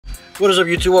What is up,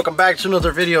 YouTube? Welcome back to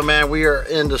another video, man. We are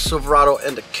in the Silverado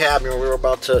and the cab, and we're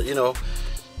about to,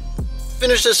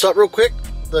 finish this up real quick.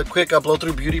 The quick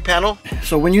blow-through beauty panel.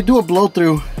 So when you do a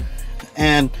blow-through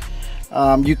and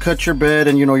you cut your bed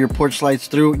and your porch slides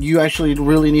through, you actually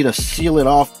really need to seal it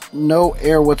off. No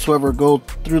air whatsoever go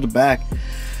through the back,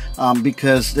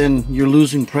 because then you're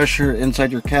losing pressure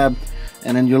inside your cab,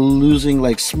 and then you're losing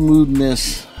like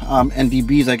smoothness and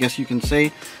dBs, I guess you can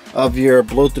say, of your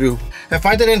blow-through. If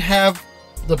I didn't have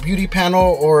the beauty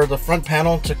panel or the front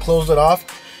panel to close it off,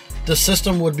 the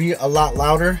system would be a lot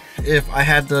louder if I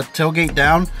had the tailgate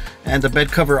down and the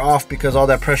bed cover off, because all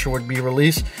that pressure would be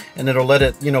released and it'll let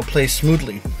it play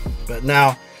smoothly. But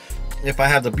now if I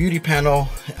have the beauty panel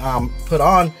put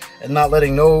on and not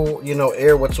letting no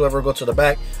air whatsoever go to the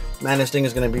back, man, this thing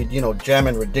is going to be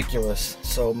jamming ridiculous.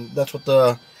 So that's what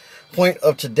the point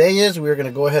of today is. We're going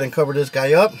to go ahead and cover this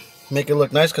guy up, make it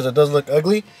look nice, because it does look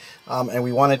ugly, and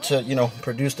we wanted to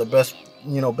produce the best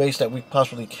base that we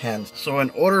possibly can. So in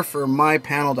order for my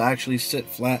panel to actually sit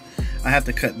flat, I have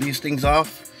to cut these things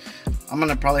off. I'm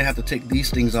gonna probably have to take these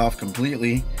things off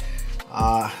completely.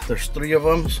 There's 3 of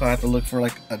them, so I have to look for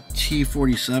like a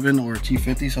T47 or a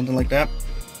T50, something like that.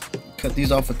 Cut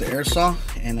these off with the air saw,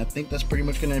 and I think that's pretty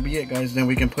much gonna be it, guys. Then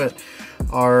we can put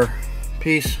our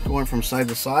piece going from side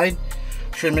to side,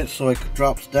 trim it so it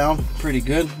drops down pretty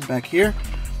good back here.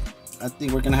 I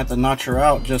think we're gonna have to notch her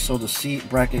out just so the seat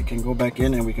bracket can go back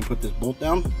in and we can put this bolt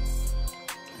down.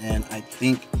 And I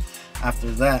think after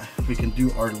that we can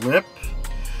do our lip,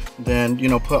 then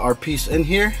put our piece in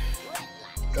here,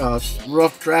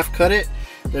 rough draft cut it,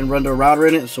 then run the router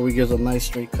in it so we get a nice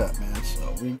straight cut, man.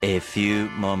 So a few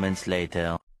moments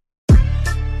later.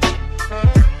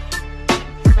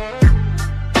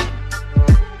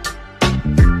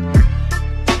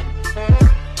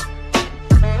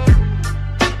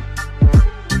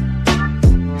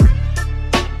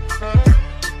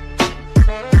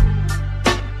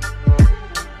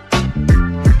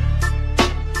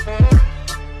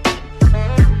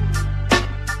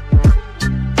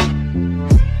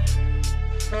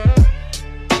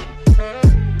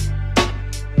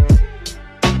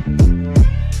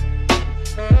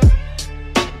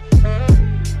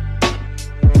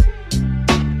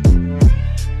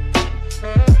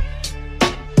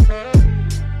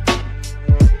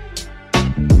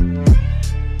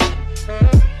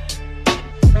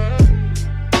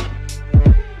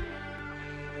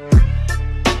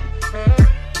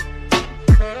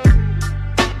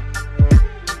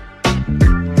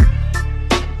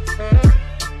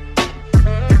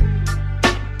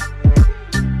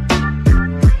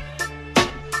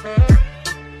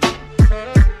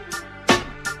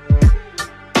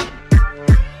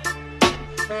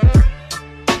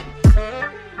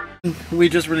 we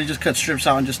just cut strips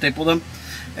out and just staple them,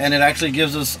 and it actually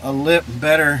gives us a lip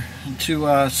better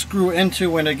to screw into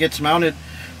when it gets mounted,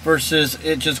 versus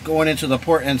it just going into the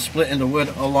port and split into wood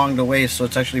along the way. So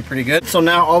it's actually pretty good. So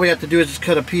now all we have to do is just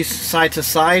cut a piece side to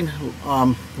side,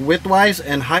 widthwise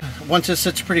and height. Once it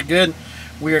sits pretty good,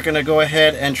 we are going to go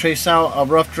ahead and trace out a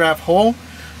rough draft hole.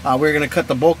 We're going to cut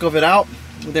the bulk of it out,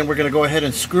 then we're going to go ahead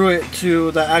and screw it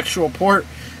to the actual port.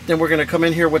 Then we're going to come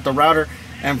in here with the router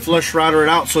and flush router it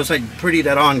out, so it's like pretty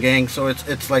dead on, gang. So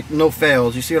it's like no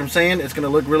fails. You see what I'm saying? It's going to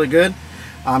look really good.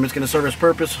 It's going to serve its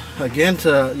purpose again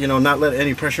to not let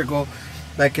any pressure go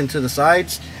back into the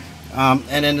sides, and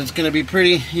then it's going to be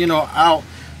pretty out,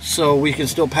 so we can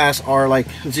still pass our like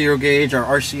 0 gauge,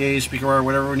 our RCA speaker, or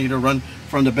whatever we need to run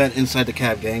from the bed inside the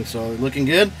cab, gang. So looking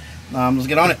good. Let's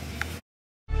get on it.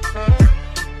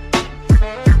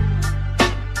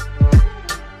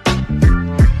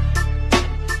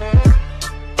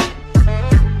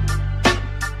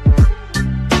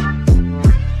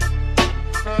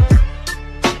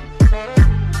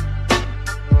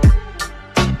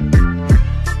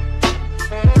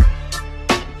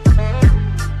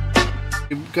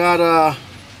 Got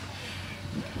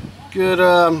good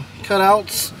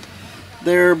cutouts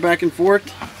there back and forth.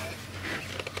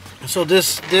 So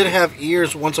this did have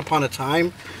ears once upon a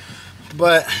time,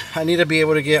 but I need to be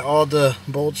able to get all the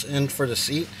bolts in for the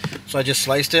seat, so I just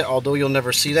sliced it, although you'll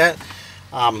never see that.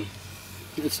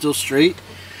 It's still straight.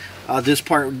 This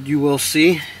part you will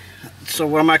see. So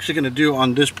what I'm actually going to do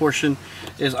on this portion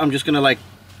is I'm just going to like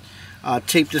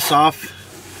tape this off,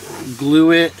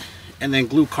 glue it, and then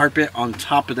glue carpet on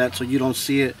top of that so you don't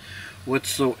see it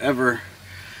whatsoever.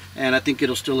 And I think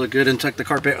it'll still look good, and tuck the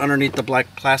carpet underneath the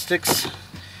black plastics,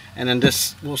 and then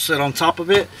this will sit on top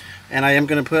of it. And I am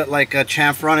going to put like a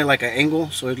chamfer on it, like an angle,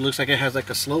 so it looks like it has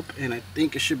like a slope, and I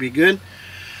think it should be good.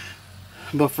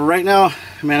 But for right now,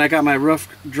 man, I got my rough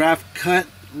draft cut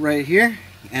right here.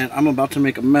 and I'm about to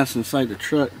make a mess inside the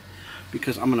truck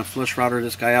because I'm gonna flush router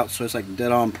this guy out so it's like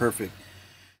dead on perfect.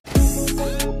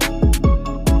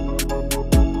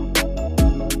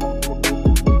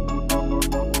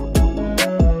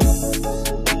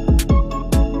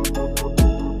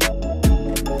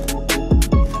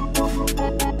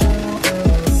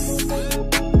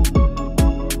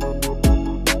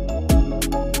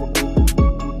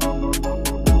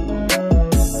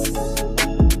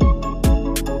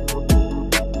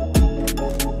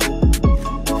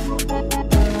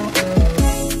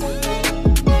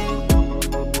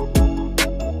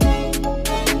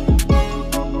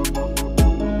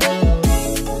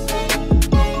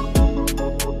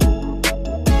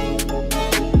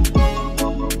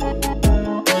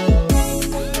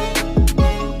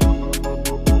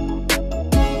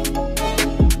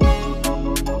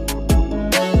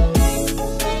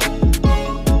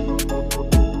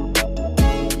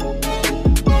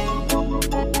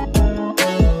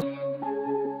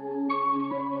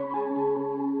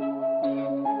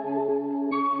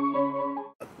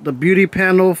 The beauty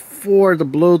panel for the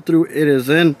blow through, it is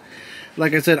in.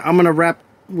 Like I said, I'm gonna wrap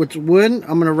with wood.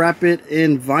 I'm gonna wrap it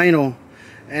in vinyl,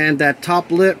 and that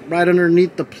top lip right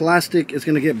underneath the plastic is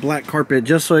gonna get black carpet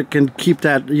just so it can keep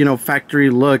that, you know, factory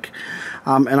look.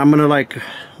 And I'm gonna like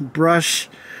brush,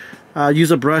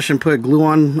 use a brush and put glue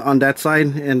on that side,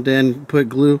 and then put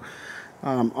glue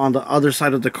on the other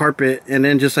side of the carpet, and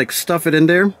then just like stuff it in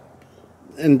there,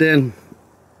 and then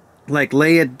like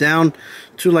lay it down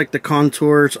to like the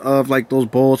contours of like those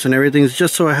bolts and everything,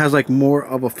 just so it has like more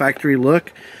of a factory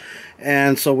look.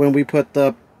 And so when we put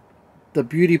the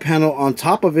beauty panel on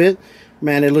top of it,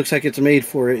 man, it looks like it's made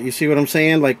for it. You see what I'm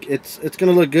saying? Like it's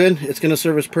gonna look good, it's gonna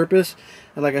serve its purpose.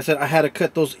 And like I said, I had to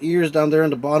cut those ears down there in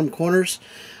the bottom corners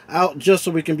out just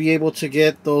so we can be able to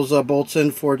get those bolts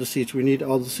in for the seats. We need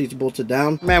all the seats bolted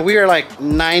down. Man, we are like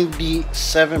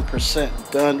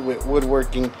 97% done with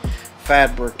woodworking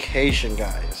fabrication,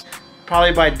 guys.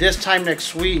 Probably by this time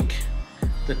next week,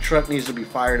 the truck needs to be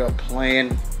fired up,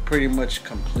 playing pretty much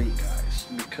complete, guys,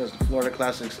 because the Florida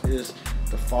Classics is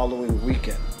the following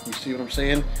weekend. You see what I'm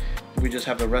saying? We just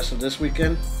have the rest of this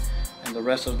weekend and the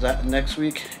rest of that next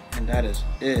week, and that is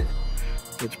it.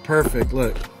 It's perfect.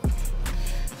 Look,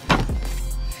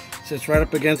 sits right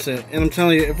up against it. And I'm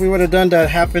telling you, if we would have done that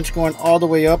 ½ inch going all the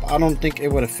way up, I don't think it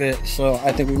would have fit. So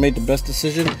I think we made the best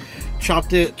decision.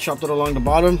 Chopped it along the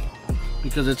bottom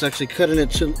because it's actually cutting it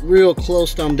to real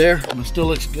close down there, and it still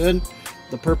looks good.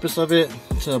 The purpose of it,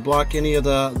 to block any of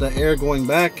the air going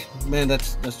back, man,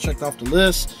 that's checked off the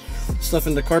list. Stuff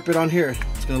in the carpet on here,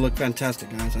 it's gonna look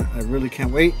fantastic, guys. I really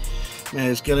can't wait,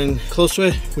 man. It's getting close to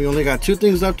it. We only got 2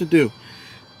 things left to do: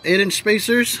 8-inch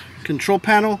spacers, control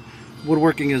panel,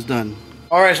 woodworking is done.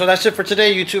 All right, so that's it for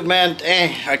today, YouTube, man.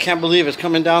 Dang, I can't believe it's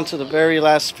coming down to the very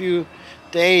last few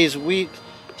days, week,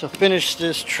 to finish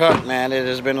this truck, man. It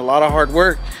has been a lot of hard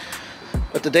work,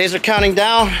 but the days are counting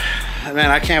down, man.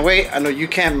 I can't wait. I know you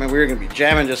can't, man. We're gonna be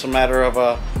jamming. Just a matter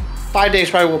of 5 days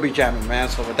probably we'll be jamming, man.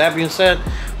 So with that being said,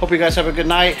 hope you guys have a good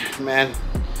night, man.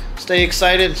 Stay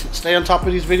excited, stay on top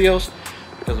of these videos,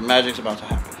 because the magic's about to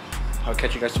happen. I'll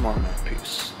catch you guys tomorrow, man.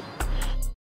 Peace.